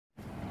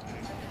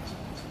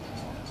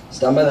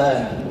Stand by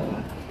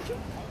there.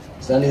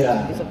 Stand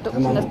here.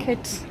 Come on.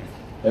 Kids.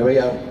 Here we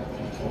go.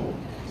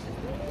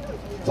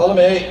 Follow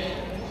me.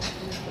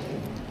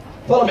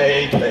 Follow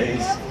me,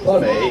 please. Follow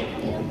me.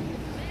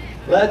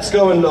 Let's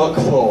go and look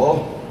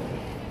for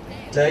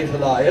Dave the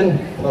Lion.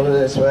 Follow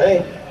this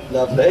way.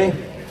 Lovely.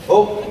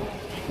 Oh,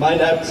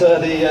 mind out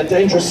the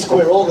dangerous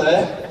squirrel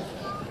there.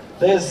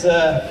 There's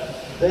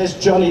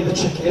Johnny the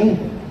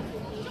chicken.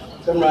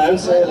 Come round,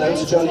 say hello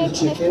to Johnny the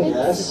chicken,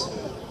 yes.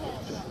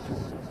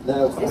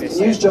 Now, we can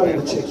use Johnny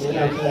the chicken,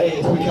 okay,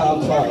 if we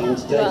can't find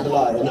Dave the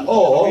Lion,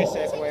 or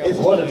if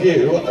one of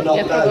you are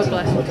not loud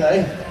enough,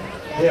 okay?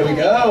 Here we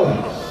go.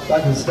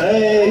 Back on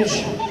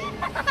stage.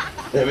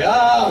 Here we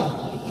are.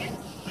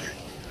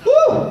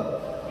 Woo!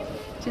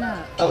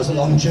 That was a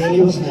long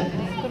journey, wasn't it?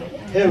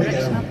 Here we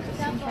go.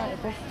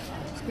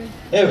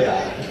 Here we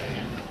are.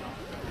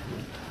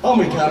 On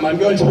we come. I'm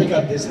going to pick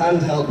up this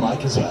handheld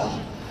mic as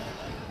well.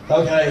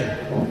 Okay,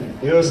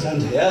 you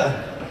stand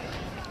here.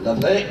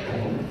 Lovely.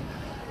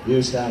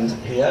 You stand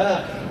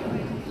here.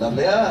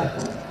 Lovelier.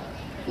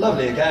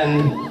 Lovely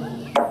again.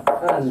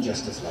 And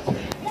just as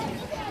lovely.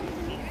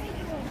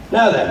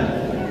 Now then,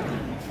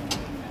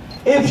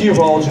 if you've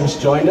all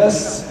just joined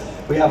us,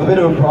 we have a bit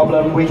of a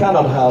problem. We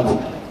cannot have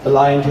the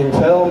Lion King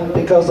film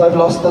because I've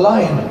lost the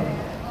lion.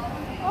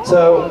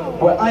 So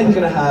we're either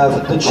going to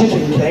have the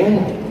Chicken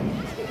King,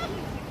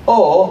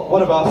 or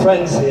one of our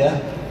friends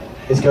here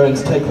is going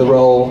to take the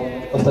role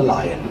of the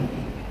lion.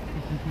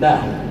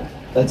 Now,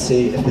 let's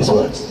see if this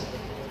works.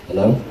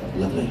 Hello?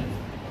 Lovely.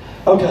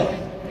 Okay.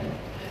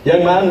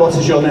 Young man, what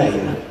is your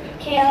name?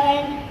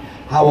 Karen.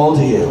 How old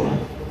are you?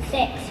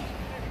 6.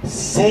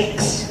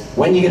 6?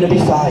 When are you going to be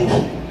 5?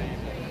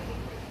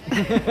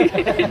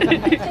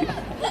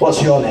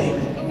 What's your name?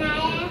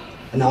 Anaya.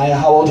 Anaya,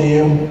 how old are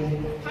you?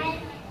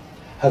 5.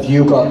 Have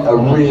you got a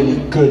really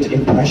good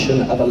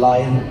impression of a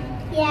lion?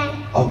 Yeah.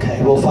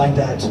 Okay, we'll find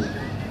out.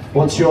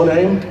 What's your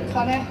name?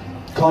 Connor.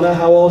 Connor,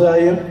 how old are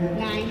you?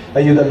 9.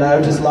 Are you the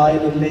loudest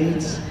lion in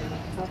Leeds?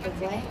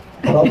 Probably.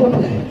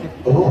 Probably.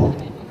 Oh,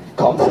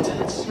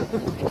 confidence.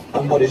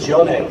 And what is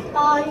your name?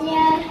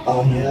 Anya.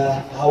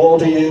 Anya. How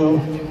old are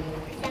you?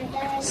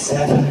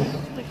 7.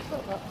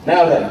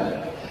 Now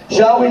then,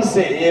 shall we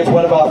see if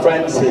one of our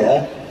friends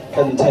here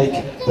can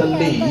take the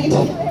lead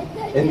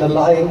in the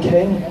Lion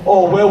King?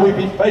 Or will we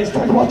be faced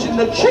with watching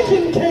the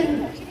Chicken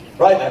King?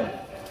 Right then,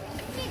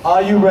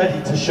 are you ready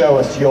to show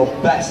us your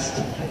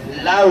best,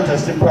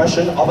 loudest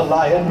impression of a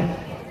lion?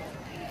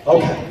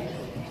 Okay.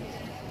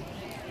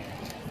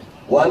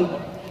 1,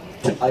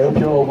 2, I hope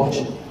you're all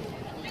watching,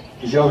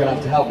 because you're going to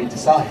have to help me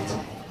decide.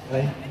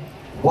 Okay?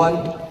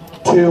 1,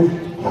 2,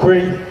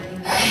 3.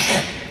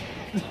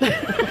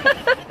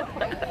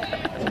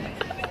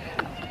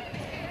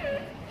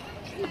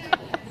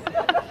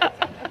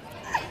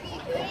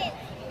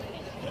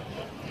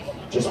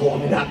 Just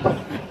warming up. That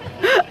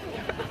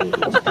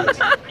was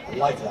good. I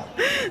like that.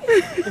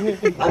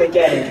 And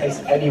again, in case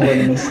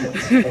anyone missed it,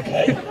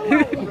 okay?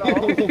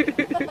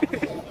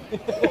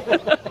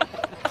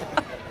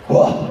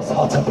 Whoa, it's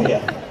hot up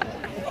here.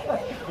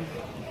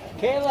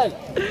 Caitlin!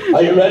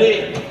 Are you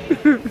ready?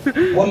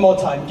 One more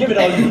time, give it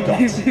all you've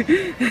got.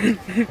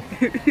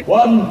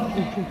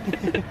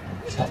 1.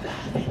 Stop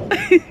laughing.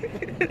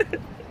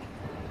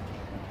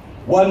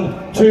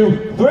 1,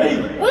 2,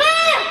 3.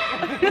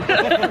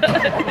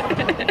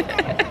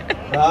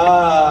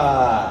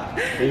 Ah,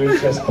 he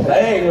was just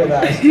playing with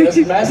us,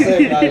 just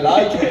messing. I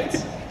like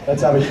it.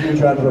 Let's have a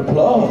huge round of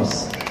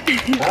applause.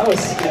 That was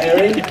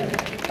scary.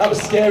 That was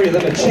scarier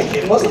than a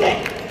chicken, wasn't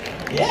it?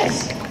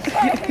 Yes.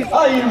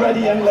 Are you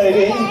ready, young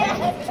lady?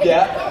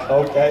 Yeah,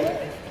 okay.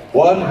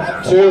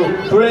 1,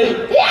 2, 3.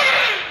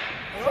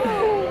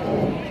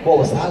 What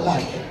was that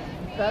like?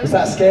 Was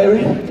that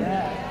scary?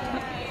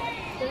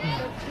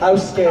 How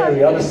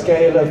scary on a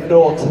scale of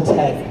 0 to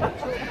 10?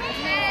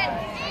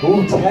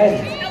 Ooh,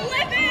 10.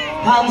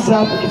 Hands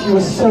up if you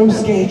were so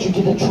scared you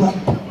did a Trump.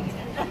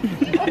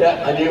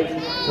 Yeah, I knew.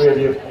 3 of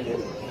you. I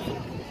knew.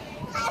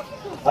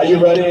 Are you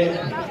ready?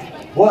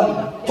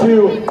 1,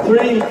 2,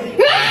 3.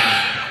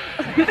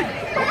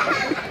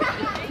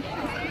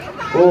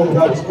 Oh,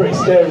 that was pretty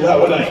scary, that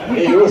one.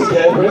 You were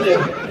scared, weren't you?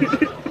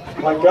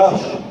 My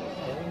gosh.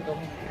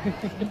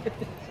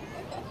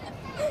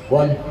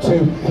 1,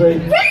 2, 3.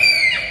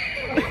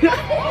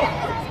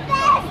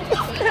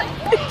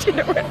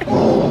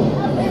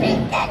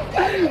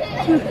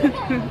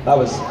 That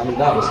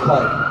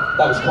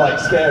was quite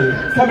scary.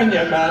 Come in,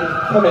 young man.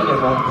 Come in,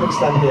 young man. Come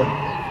stand here.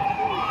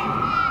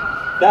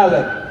 Now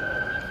then,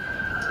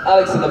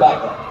 Alex in the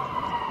back there.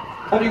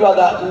 Have you got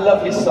that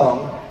lovely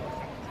song,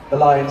 The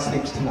Lion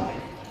Sleeps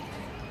Tonight?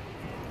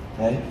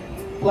 Okay?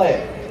 Play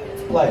it.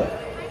 Play it.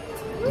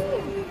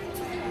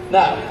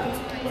 Now,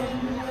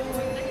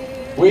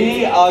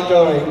 we are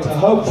going to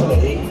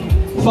hopefully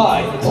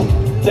find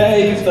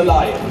Dave the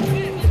Lion.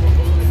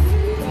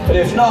 But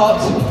if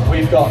not,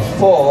 we've got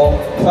 4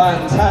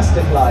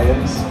 fantastic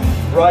lions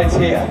right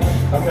here,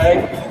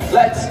 okay?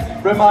 Let's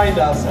remind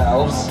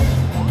ourselves,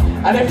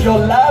 and if you're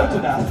loud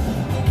enough,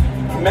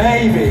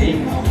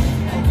 maybe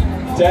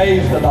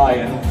Dave the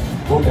lion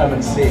will come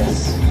and see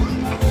us.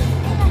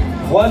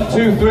 1,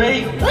 2,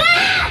 3.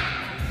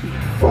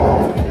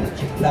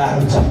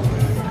 Loud.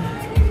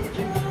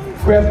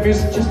 Can we have the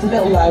music just a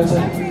little louder? A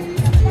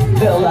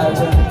little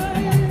louder.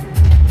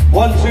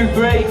 1, 2,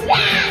 3.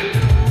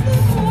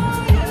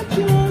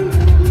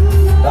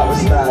 That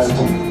was loud.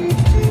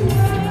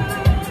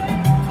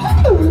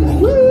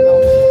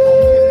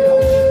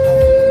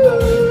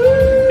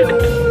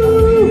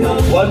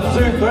 1,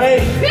 2, 3.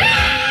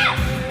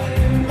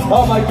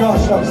 Oh my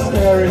gosh, that was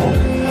scary.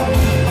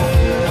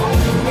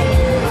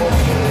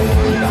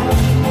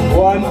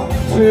 1,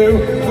 2,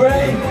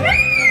 3.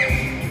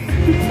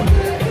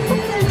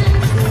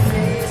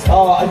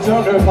 Oh, I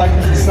don't know if I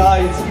can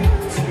decide.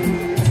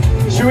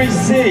 Should we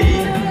see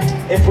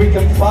if we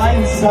can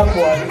find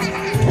someone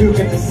who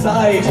can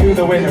decide who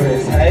the winner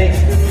is, hey?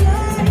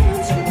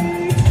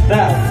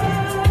 Now,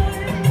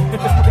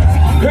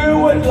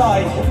 who would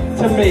like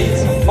to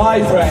meet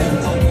my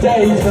friend,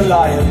 Dave the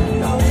Lion?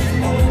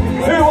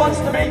 Who wants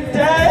to meet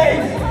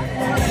Dave?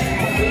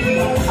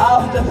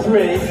 After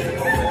 3,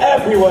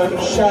 everyone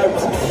shout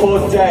for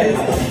Dave.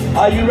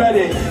 Are you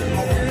ready?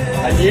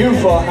 And you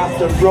 4 have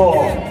to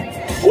roar.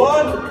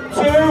 1,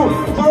 2,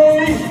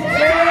 3,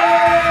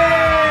 Dave!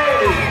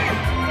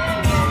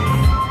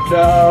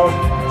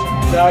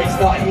 No, he's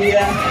not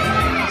here.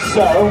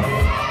 So,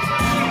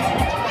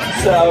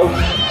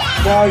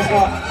 no, he's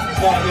not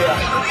here.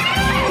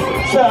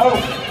 So,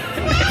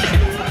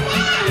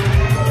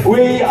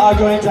 we are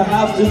going to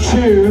have to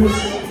choose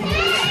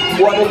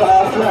one of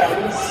our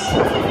friends.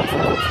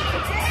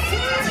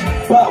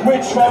 But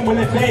which friend will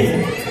it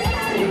be?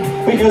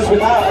 Because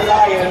without a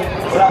lion,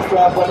 we'll have to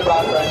have one of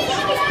our friends.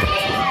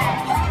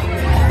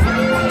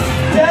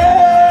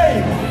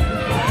 Dave!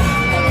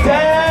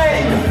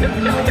 Dave!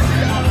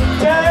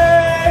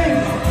 Dave!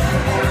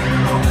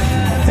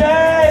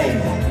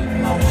 Dave!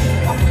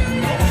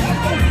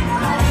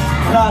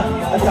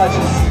 I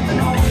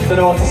just don't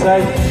know what to say.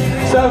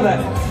 So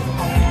then,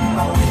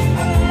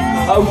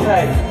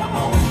 okay,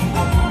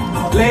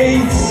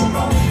 Leeds,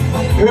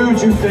 who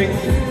do you think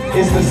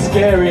is the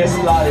scariest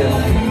lion?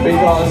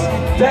 Because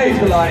Dave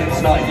the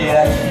lion's not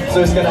here,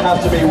 so it's going to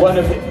have to be one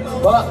of the...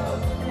 But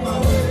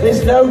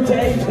there's no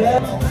Dave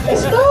there.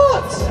 It's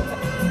not!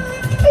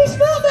 It's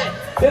not there!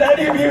 Did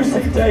any of you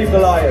see Dave the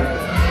lion?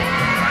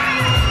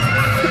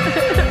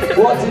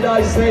 What did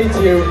I say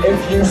to you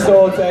if you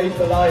saw Dave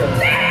the lion?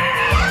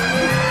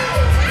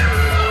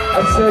 I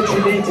said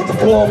you needed to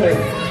call me.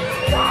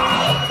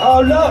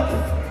 Oh look!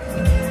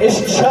 It's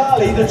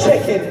Charlie the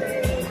chicken.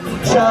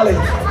 Charlie,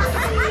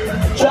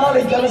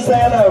 come and say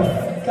hello.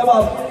 Come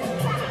on.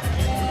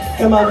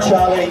 Come on,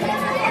 Charlie.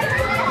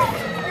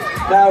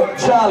 Now,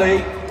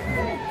 Charlie,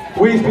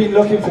 we've been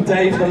looking for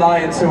Dave the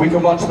Lion so we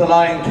can watch The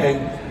Lion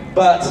King,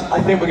 but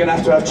I think we're going to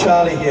have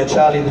Charlie here,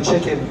 Charlie the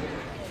chicken.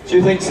 Do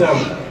you think so?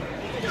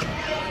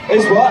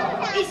 Is what?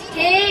 It's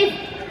Dave.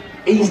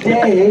 He's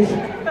Dave?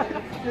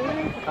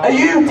 Are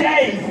you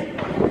Dave?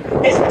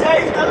 It's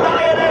Dave the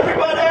Lion,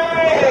 everybody!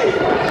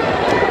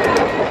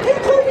 You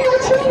told me I'm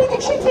Charlie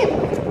the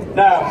chicken.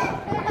 Now,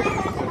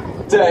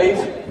 Dave,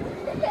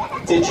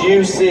 did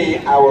you see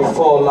our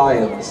 4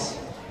 lions?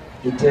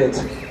 You did.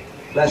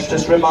 Let's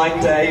just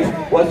remind Dave.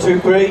 1, 2,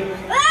 3.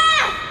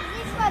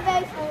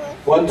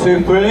 1,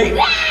 2, 3.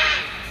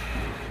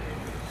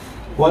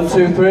 1,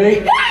 2,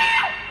 3.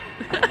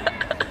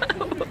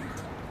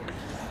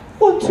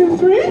 1, 2,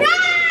 3.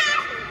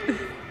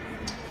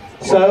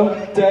 So,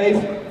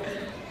 Dave,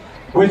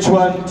 which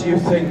one do you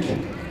think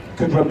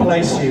could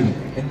replace you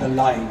in The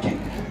Lion King?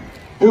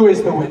 Who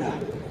is the winner?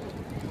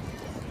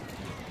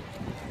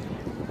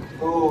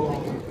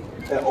 Oh,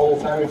 they're all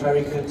very,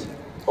 very good.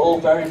 All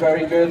very,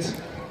 very good.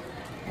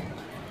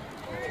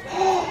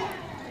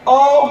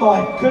 Oh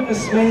my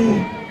goodness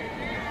me.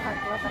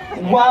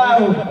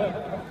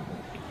 Wow.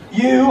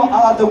 You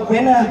are the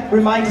winner.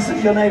 Remind us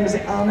of your name. Is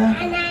it Anna?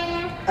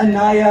 Anaya.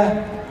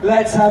 Anaya.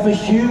 Let's have a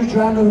huge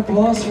round of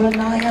applause for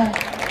Anaya.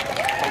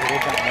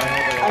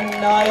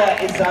 Anaya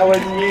is our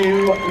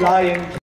new lion.